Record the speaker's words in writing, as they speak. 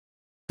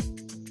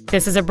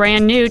This is a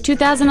brand new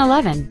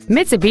 2011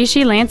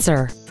 Mitsubishi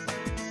Lancer.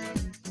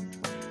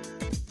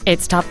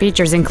 Its top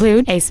features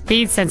include a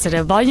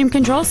speed-sensitive volume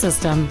control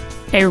system,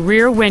 a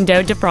rear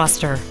window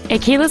defroster, a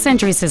keyless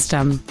entry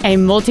system, a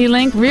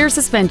multi-link rear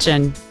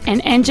suspension,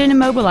 an engine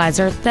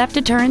immobilizer theft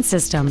deterrent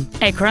system,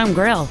 a chrome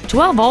grille,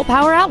 12-volt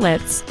power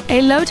outlets,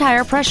 a low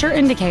tire pressure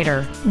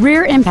indicator,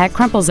 rear impact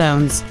crumple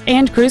zones,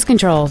 and cruise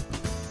control.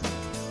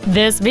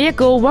 This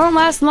vehicle won't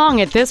last long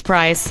at this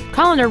price.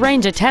 Call and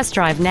arrange a test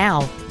drive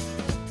now.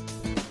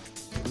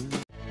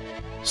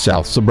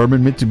 South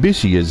Suburban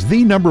Mitsubishi is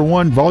the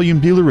 #1 volume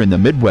dealer in the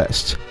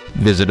Midwest.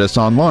 Visit us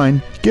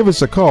online, give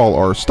us a call,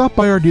 or stop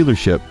by our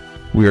dealership.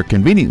 We are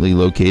conveniently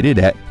located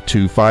at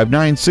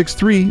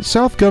 25963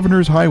 South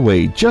Governors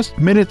Highway, just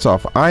minutes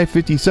off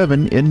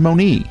I-57 in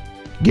Monee.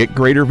 Get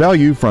greater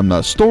value from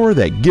the store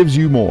that gives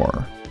you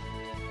more.